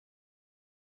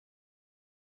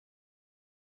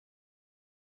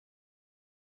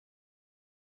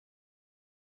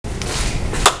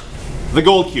The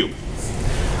gold cube.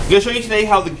 I'm going to show you today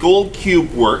how the gold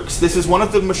cube works. This is one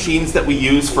of the machines that we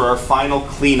use for our final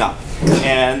cleanup.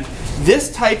 And this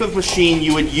type of machine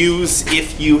you would use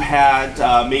if you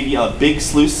had maybe a big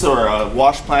sluice or a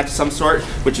wash plant of some sort,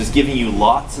 which is giving you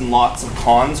lots and lots of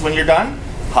cons when you're done,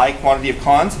 high quantity of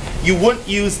cons. You wouldn't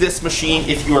use this machine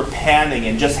if you were panning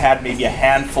and just had maybe a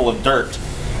handful of dirt.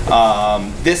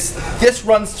 This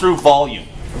runs through volume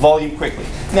quickly.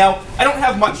 Now, I don't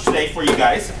have much today for you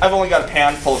guys. I've only got a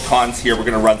pan full of cons here we're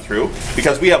going to run through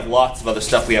because we have lots of other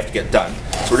stuff we have to get done.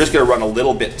 So we're just going to run a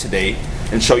little bit today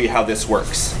and show you how this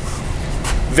works.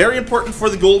 Very important for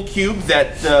the gold cube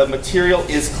that the material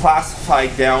is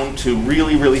classified down to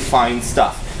really, really fine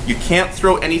stuff. You can't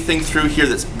throw anything through here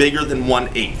that's bigger than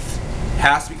 1/8.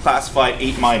 Has to be classified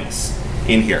 8-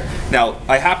 in here. Now,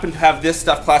 I happen to have this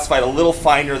stuff classified a little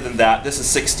finer than that. This is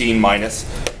 16-,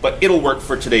 but it'll work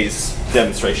for today's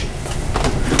demonstration.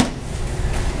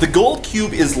 The gold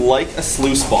cube is like a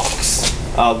sluice box.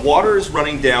 Water is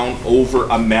running down over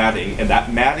a matting, and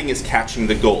that matting is catching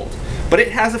the gold. But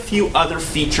it has a few other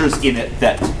features in it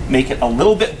that make it a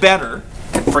little bit better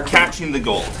for catching the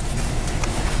gold.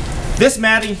 This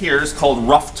matting here is called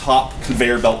rough top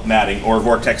conveyor belt matting or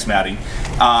vortex matting.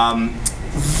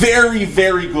 Very,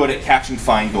 very good at catching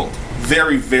fine gold.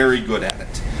 Very, very good at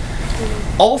it.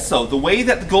 Also, the way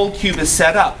that the gold cube is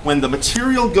set up, when the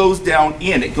material goes down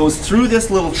in, it goes through this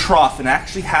little trough and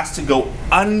actually has to go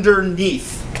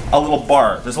underneath a little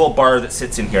bar. There's a little bar that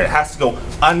sits in here. It has to go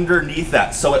underneath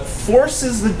that. So it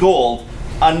forces the gold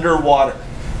underwater.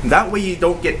 And that way you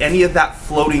don't get any of that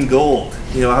floating gold.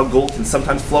 You know how gold can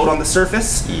sometimes float on the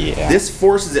surface? Yeah. This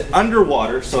forces it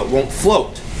underwater so it won't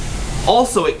float.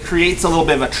 Also, it creates a little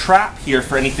bit of a trap here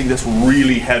for anything that's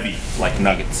really heavy, like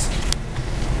nuggets.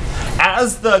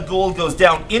 As the gold goes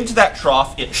down into that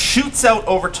trough, it shoots out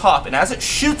over top, and as it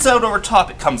shoots out over top,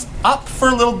 it comes up for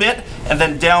a little bit and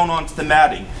then down onto the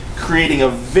matting, creating a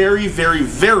very, very,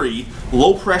 very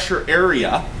low pressure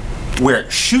area where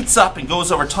it shoots up and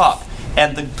goes over top,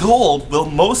 and the gold will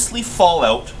mostly fall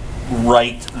out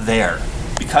right there.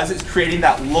 Because it's creating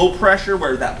that low pressure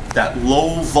where that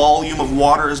low volume of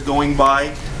water is going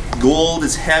by, gold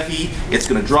is heavy, it's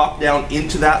going to drop down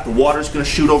into that, the water is going to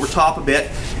shoot over top a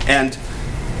bit, and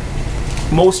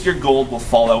most of your gold will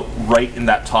fall out right in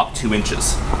that top 2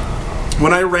 inches.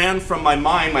 When I ran from my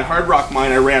mine, my hard rock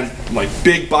mine, I ran like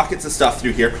big buckets of stuff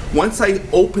through here. Once I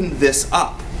opened this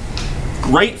up,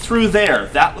 right through there,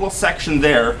 that little section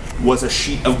there was a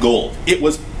sheet of gold. It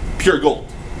was pure gold.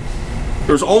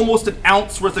 There was almost an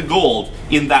ounce worth of gold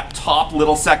in that top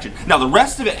little section. Now the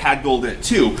rest of it had gold in it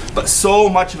too, but so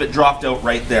much of it dropped out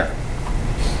right there.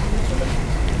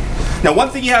 Now one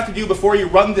thing you have to do before you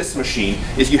run this machine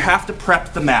is you have to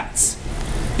prep the mats.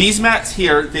 These mats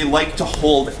here, they like to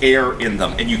hold air in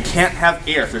them, and you can't have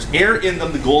air. If there's air in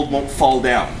them, the gold won't fall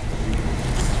down.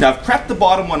 Now I've prepped the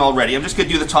bottom one already. I'm just going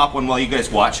to do the top one while you guys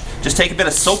watch. Just take a bit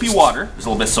of soapy water. There's a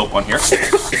little bit of soap on here.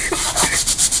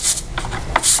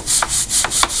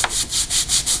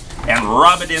 And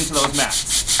rub it into those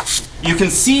mats. You can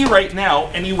see right now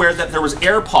anywhere that there was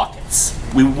air pockets.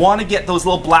 We want to get those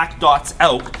little black dots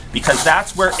out because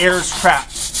that's where air is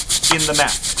trapped in the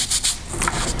mat.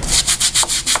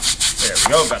 There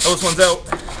we go, got those ones out.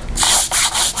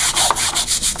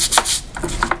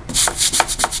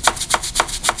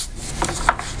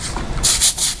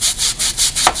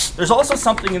 There's also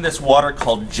something in this water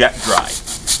called jet dry.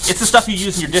 It's the stuff you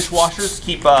use in your dishwashers to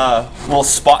keep little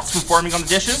spots from forming on the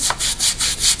dishes.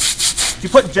 If you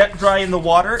put jet dry in the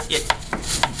water,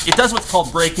 it does what's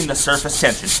called breaking the surface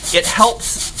tension. It helps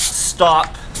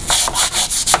stop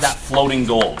that floating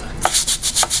gold.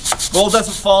 Gold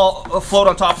doesn't float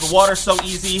on top of the water so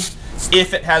easy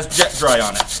if it has jet dry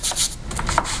on it.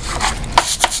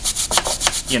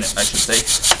 In it, I should say.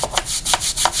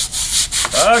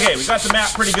 Okay, we got the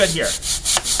mat pretty good here.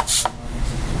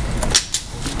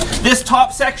 This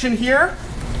top section here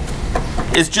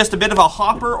is just a bit of a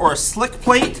hopper or a slick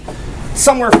plate,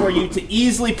 somewhere for you to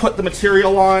easily put the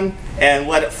material on and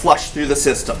let it flush through the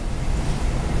system.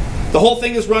 The whole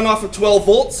thing is run off of 12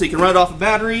 volts, so you can run it off a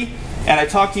battery. And I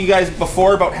talked to you guys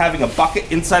before about having a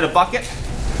bucket inside a bucket.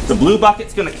 The blue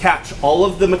bucket's going to catch all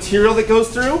of the material that goes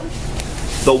through.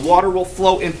 The water will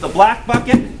flow into the black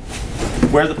bucket,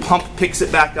 where the pump picks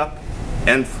it back up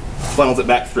and funnels it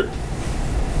back through.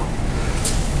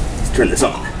 Let's turn this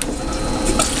on.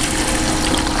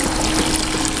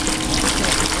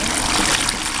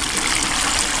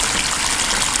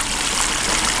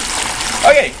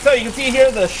 Okay, so you can see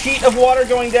here the sheet of water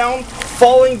going down,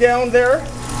 falling down there.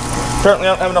 Apparently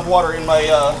I don't have enough water in my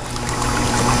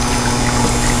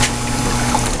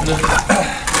I'm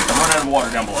running out grab the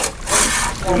water down below.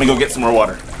 Let me go get some more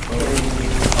water.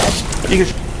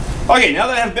 Okay, now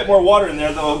that I have a bit more water in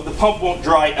there, the pump won't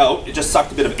dry out. It just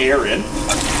sucked a bit of air in.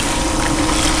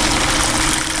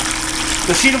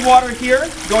 The sheet of water here,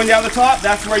 going down the top,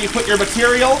 that's where you put your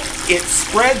material. It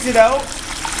spreads it out,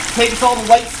 takes all the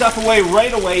light stuff away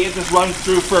right away. It just runs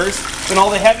through first. Then all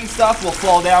the heavy stuff will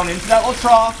fall down into that little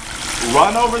trough,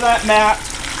 run over that mat,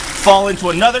 fall into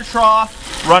another trough,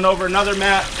 run over another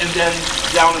mat, and then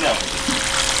down and out.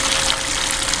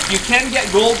 You can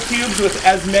get gold cubes with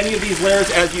as many of these layers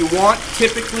as you want.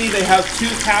 Typically they have 2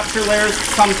 capture layers,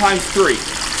 sometimes 3.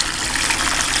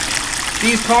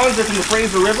 These cones are from the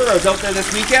Fraser River. I was out there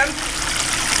this weekend.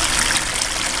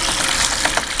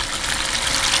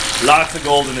 Lots of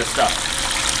gold in this stuff.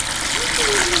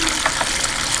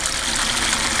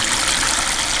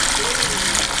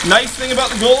 Nice thing about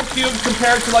the gold cubes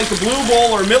compared to like the Blue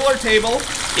Bowl or Miller table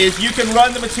is you can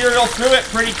run the material through it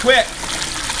pretty quick.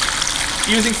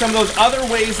 Using some of those other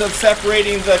ways of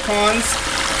separating the cons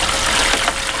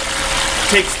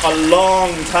takes a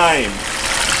long time.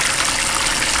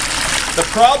 The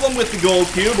problem with the gold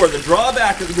cube, or the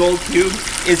drawback of the gold cube,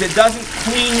 is it doesn't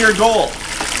clean your gold.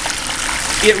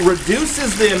 It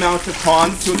reduces the amount of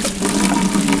cons to...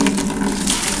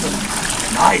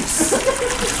 Nice!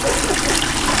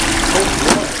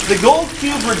 The gold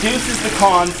cube reduces the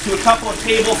cons to a couple of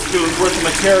tablespoons worth of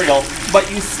material,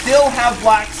 but you still have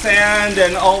black sand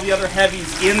and all the other heavies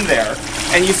in there,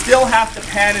 and you still have to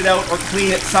pan it out or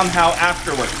clean it somehow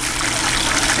afterwards.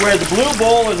 Where the Blue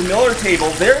Bowl or the Miller table,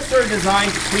 they're sort of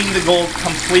designed to clean the gold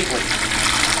completely.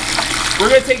 We're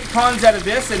going to take the cons out of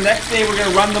this, and next day we're going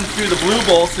to run them through the Blue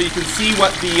Bowl so you can see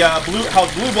what the how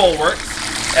the Blue Bowl works,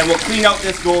 and we'll clean out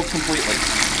this gold completely.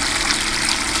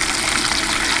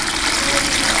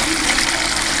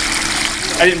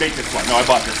 I didn't make this one. No, I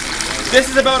bought this. This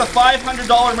is about a $500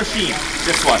 machine.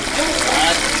 This one.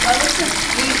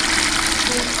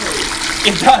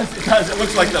 It does. It does. It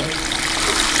looks like them.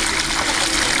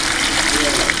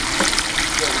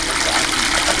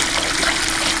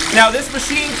 Now this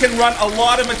machine can run a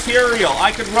lot of material.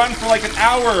 I could run for like an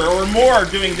hour or more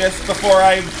doing this before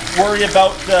I worry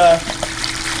about the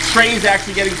trays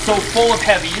actually getting so full of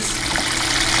heavies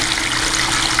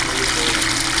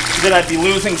that I'd be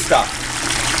losing stuff.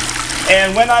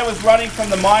 And when I was running from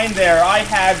the mine there, I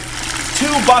had 2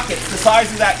 buckets, the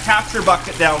size of that capture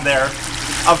bucket down there,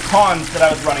 of cons that I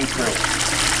was running through.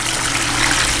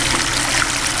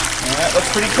 And that looks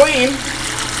pretty clean.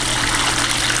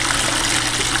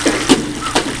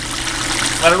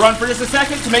 Let it run for just a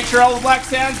second to make sure all the black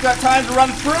sand's got time to run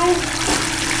through.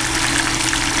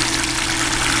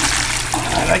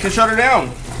 And I can shut her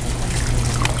down.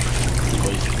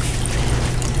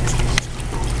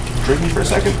 Drink me for a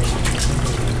second.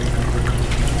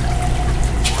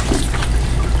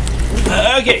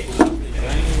 Okay.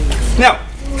 Now,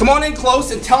 come on in close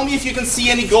and tell me if you can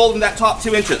see any gold in that top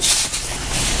 2 inches.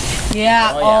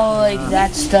 Yeah, all like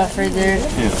that stuff right there.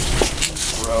 Yeah.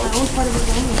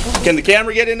 Can the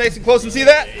camera get in nice and close and see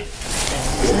that?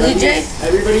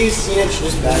 Everybody's seen it,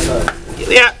 just back up.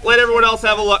 Yeah, let everyone else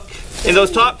have a look. In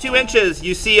those top 2 inches,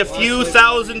 you see a few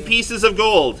thousand pieces of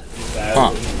gold.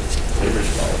 Huh.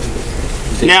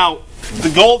 Now, the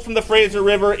gold from the Fraser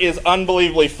River is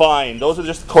unbelievably fine. Those are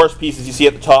just the coarse pieces you see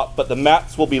at the top, but the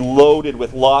mats will be loaded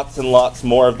with lots and lots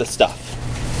more of the stuff.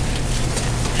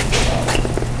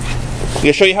 I'm going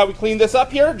to show you how we clean this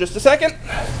up here, just a second.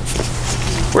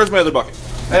 Where's my other bucket?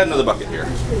 I had another bucket here.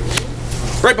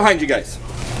 Right behind you guys.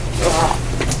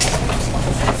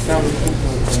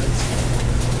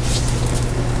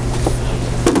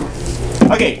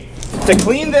 Okay, to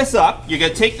clean this up, you're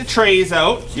going to take the trays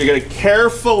out. You're going to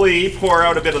carefully pour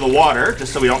out a bit of the water,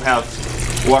 just so we don't have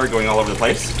water going all over the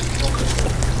place.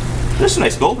 There's some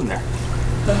nice gold in there.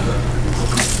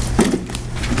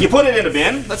 You put it in a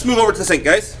bin. Let's move over to the sink,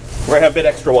 guys, where I have a bit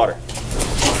extra water.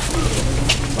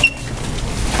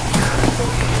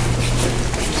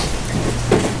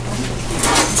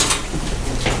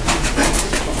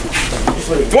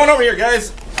 Come on over here,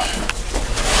 guys.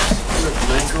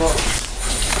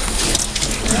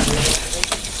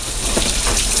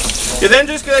 You're then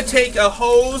just going to take a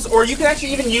hose, or you can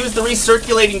actually even use the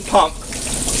recirculating pump,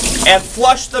 and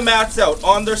flush the mats out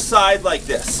on their side like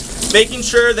this, making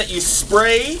sure that you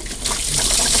spray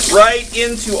right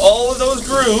into all of those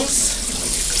grooves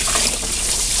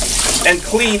and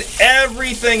clean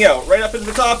everything out, right up into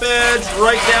the top edge,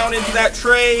 right down into that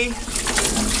tray.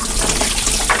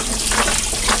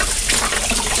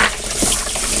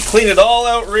 Clean it all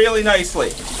out really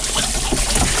nicely.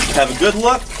 Have a good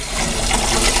look.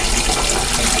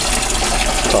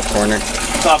 Top corner.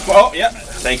 Oh, yeah.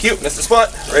 Thank you. Missed the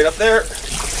spot. Right up there.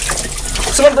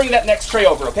 Someone bring that next tray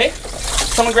over, okay?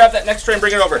 Someone grab that next tray and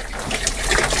bring it over.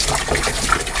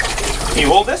 Can you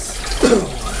hold this?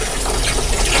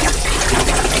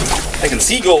 I can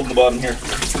see gold in the bottom here.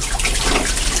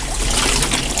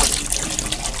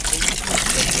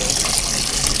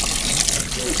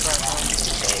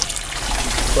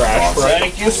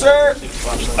 Thank you, sir.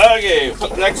 Okay,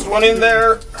 put the next one in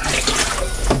there.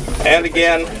 And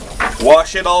again,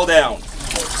 wash it all down.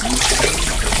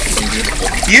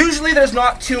 Usually there's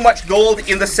not too much gold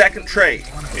in the second tray.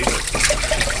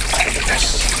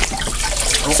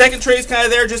 The second tray is kind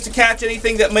of there just to catch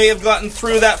anything that may have gotten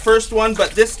through that first one,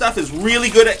 but this stuff is really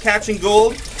good at catching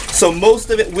gold, so most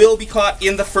of it will be caught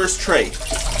in the first tray.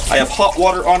 I have hot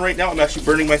water on right now. I'm actually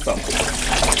burning my thumb.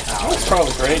 That's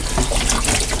probably great.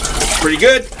 Pretty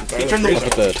good. Can you turn the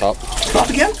At the top. top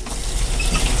again?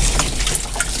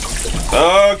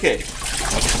 Okay.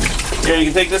 Here, you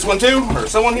can take this one too, or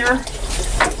someone here.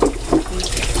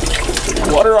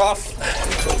 Water off.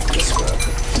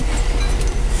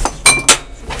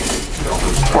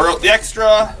 Pour out the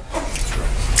extra.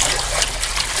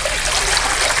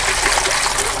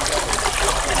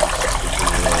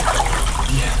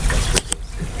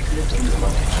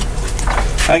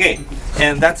 Okay,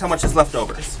 and that's how much is left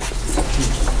over.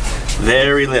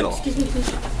 Very little.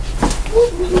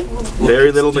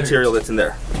 Very little material that's in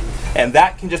there. And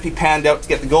that can just be panned out to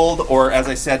get the gold, or as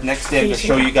I said, next day I'm going to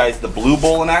show you guys the blue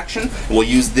bowl in action. We'll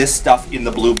use this stuff in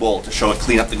the blue bowl to show it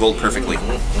clean up the gold perfectly.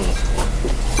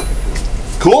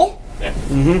 Cool? Yeah.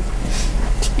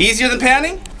 Easier than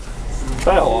panning?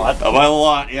 By a lot. By a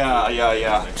lot,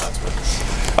 yeah.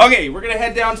 Okay, we're going to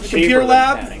head down to the computer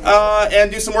lab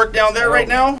and do some work down there right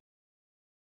now.